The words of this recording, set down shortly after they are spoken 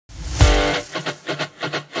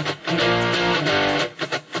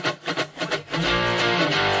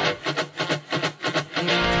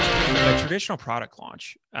traditional product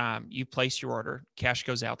launch, you place your order, cash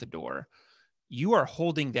goes out the door. You are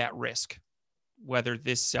holding that risk, whether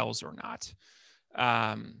this sells or not.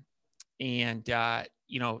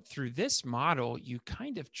 You know, through this model, you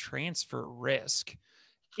kind of transfer risk,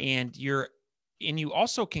 and you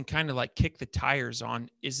also can kind of like kick the tires on,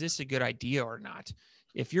 is this a good idea or not?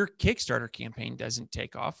 If your Kickstarter campaign doesn't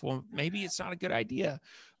take off, well, maybe it's not a good idea.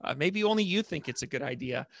 Maybe only you think it's a good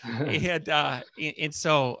idea. And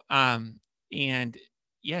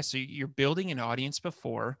yeah, so you're building an audience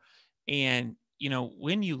before, and, you know,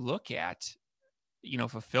 when you look at, you know,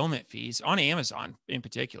 fulfillment fees on Amazon in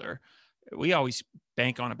particular, we always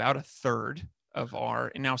bank on about a third of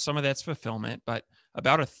and now some of that's fulfillment, but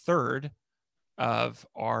about a third of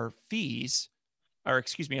our fees, or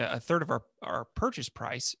excuse me, a third of our purchase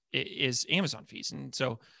price is Amazon fees. And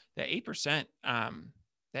so that 8%,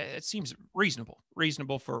 that seems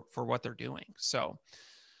reasonable for what they're doing. So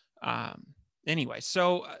anyway,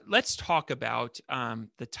 so let's talk about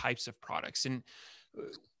the types of products. And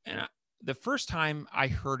the first time I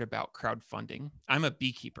heard about crowdfunding, I'm a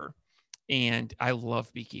beekeeper and I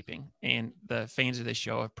love beekeeping. And the fans of this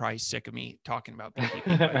show are probably sick of me talking about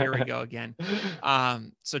beekeeping, but here we go again.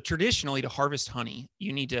 So traditionally, to harvest honey,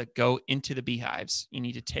 you need to go into the beehives. You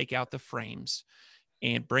need to take out the frames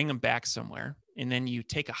and bring them back somewhere. And then you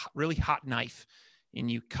take a really hot knife and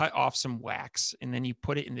you cut off some wax, and then you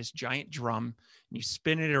put it in this giant drum and you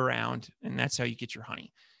spin it around, and that's how you get your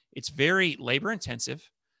honey. It's very labor intensive.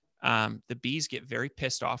 The bees get very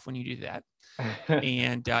pissed off when you do that.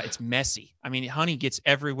 And it's messy. I mean, honey gets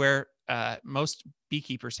everywhere. Most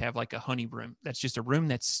beekeepers have like a honey room. That's just a room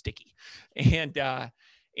that's sticky. And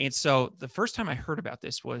so the first time I heard about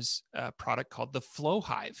this was a product called the Flow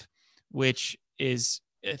Hive, which is,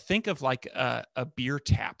 think of like a beer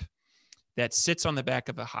tap that sits on the back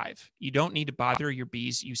of a hive. You don't need to bother your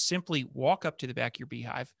bees. You simply walk up to the back of your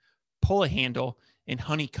beehive, pull a handle, and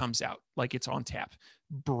honey comes out like it's on tap.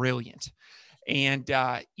 Brilliant. And,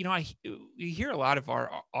 you know, you hear a lot of our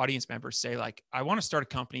audience members say, like, I want to start a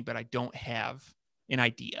company, but I don't have an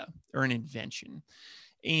idea or an invention.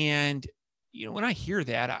 And, you know, when I hear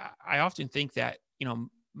that, I often think that, you know,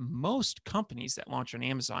 most companies that launch on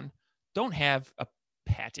Amazon don't have a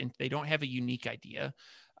patent. They don't have a unique idea.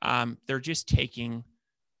 They're just taking,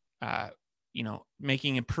 you know,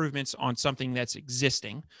 making improvements on something that's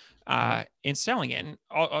existing and selling it. And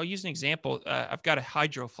I'll use an example. I've got a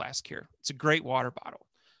Hydro Flask here. It's a great water bottle.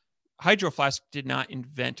 Hydro Flask did not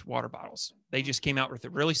invent water bottles. They just came out with a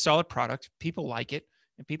really solid product. People like it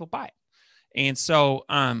and people buy it. And so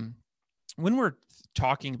when we're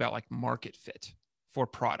talking about like market fit for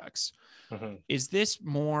products, is this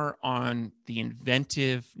more on the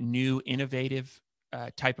inventive, new, innovative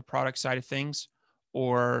type of product side of things,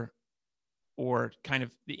 or kind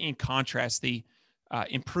of in contrast, the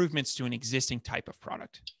improvements to an existing type of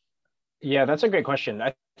product? Yeah, that's a great question.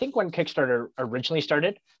 I think when Kickstarter originally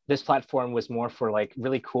started, this platform was more for like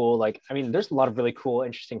really cool, like, I mean, there's a lot of really cool,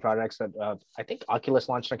 interesting products that I think Oculus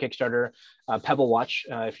launched on Kickstarter, Pebble Watch,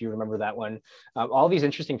 if you remember that one, all these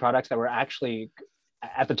interesting products that were actually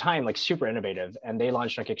at the time like super innovative, and they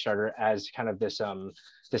launched on Kickstarter as kind of this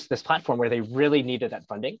this platform where they really needed that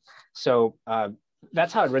funding. So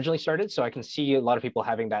that's how it originally started. So I can see a lot of people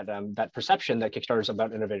having that that perception that Kickstarter is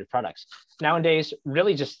about innovative products. Nowadays,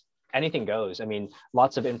 really just anything goes. I mean,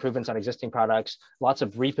 lots of improvements on existing products, lots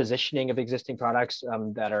of repositioning of existing products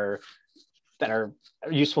that are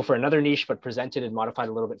useful for another niche, but presented and modified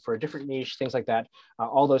a little bit for a different niche, things like that.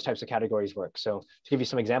 All those types of categories work. So to give you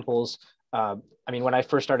some examples, I mean, when I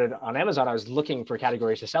first started on Amazon, I was looking for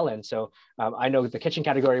categories to sell in. So I know the kitchen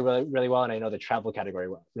category really, really well, and I know the travel category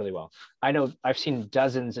really well. I know I've seen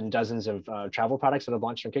dozens and dozens of travel products that have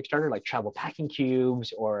launched on Kickstarter, like travel packing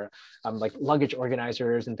cubes or like luggage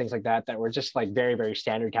organizers and things like that, that were just like very, very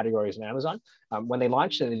standard categories on Amazon. When they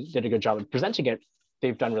launched and they did a good job of presenting it,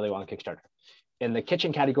 they've done really well on Kickstarter. In the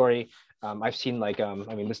kitchen category, I've seen like, I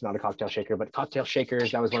mean, this is not a cocktail shaker, but cocktail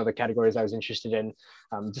shakers, that was one of the categories I was interested in.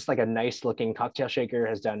 Just like a nice looking cocktail shaker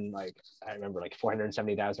has done like, I remember like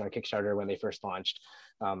 470,000 on Kickstarter when they first launched.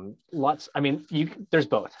 Lots, I mean, there's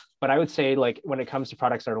both, but I would say like when it comes to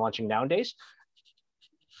products that are launching nowadays,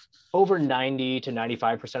 over 90 to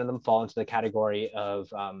 95% of them fall into the category of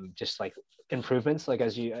just like improvements, like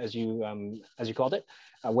as you called it,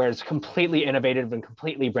 where it's completely innovative and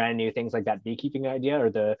completely brand new, things like that beekeeping idea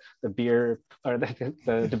or the beer or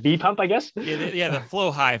the bee pump, I guess. Yeah, the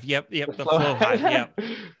Flow Hive. Yep, the Flow Hive. Yep.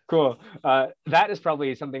 Cool. That is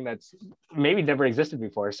probably something that's maybe never existed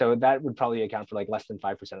before. So that would probably account for like less than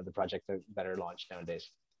 5% of the projects that are launched nowadays.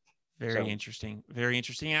 Very interesting. Very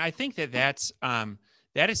interesting. And I think that that's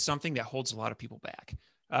that is something that holds a lot of people back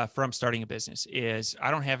from starting a business. Is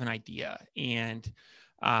I don't have an idea, and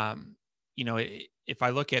you know, if I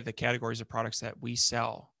look at the categories of products that we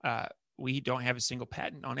sell, we don't have a single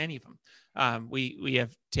patent on any of them. We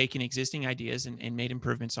have taken existing ideas and made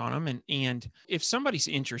improvements on them. And if somebody's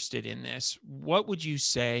interested in this, what would you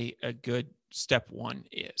say a good step one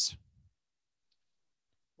is?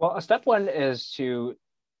 Well, a step one is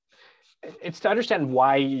it's to understand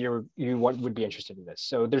why you would be interested in this.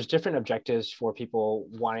 So there's different objectives for people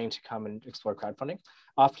wanting to come and explore crowdfunding.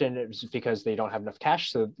 Often it's because they don't have enough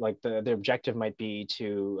cash. So like the objective might be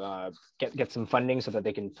to get some funding so that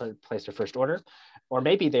they can place their first order. Or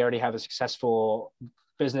maybe they already have a successful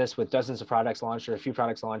business with dozens of products launched or a few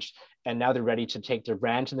products launched, and now they're ready to take their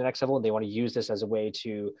brand to the next level. And they want to use this as a way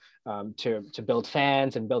to build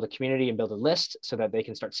fans and build a community and build a list so that they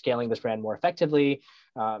can start scaling this brand more effectively.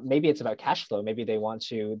 Maybe it's about cash flow. Maybe they want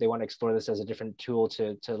to explore this as a different tool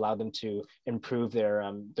to allow them to improve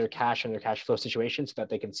their cash and their cash flow situation so that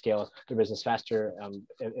they can scale their business faster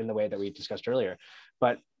in the way that we discussed earlier.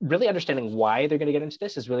 But really understanding why they're going to get into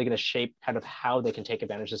this is really going to shape kind of how they can take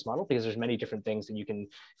advantage of this model, because there's many different things that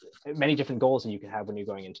many different goals that you can have when you're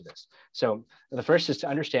going into this. So the first is to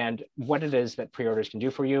understand what it is that pre-orders can do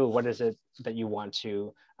for you. What is it that you want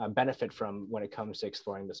to benefit from when it comes to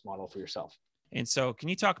exploring this model for yourself? And so can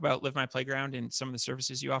you talk about Live My Playground and some of the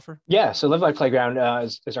services you offer? Yeah, so Live My Playground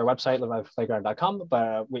is our website, livemyplayground.com,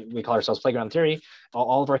 but we call ourselves Playground Theory.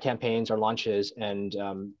 All of our campaigns are launches, and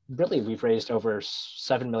really we've raised over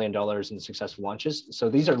 $7 million in successful launches. So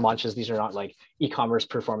these are launches, these are not like e-commerce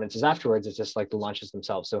performances afterwards, it's just like the launches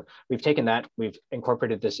themselves. So we've taken that, we've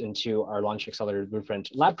incorporated this into our Launch Accelerator Blueprint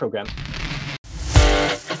Lab program.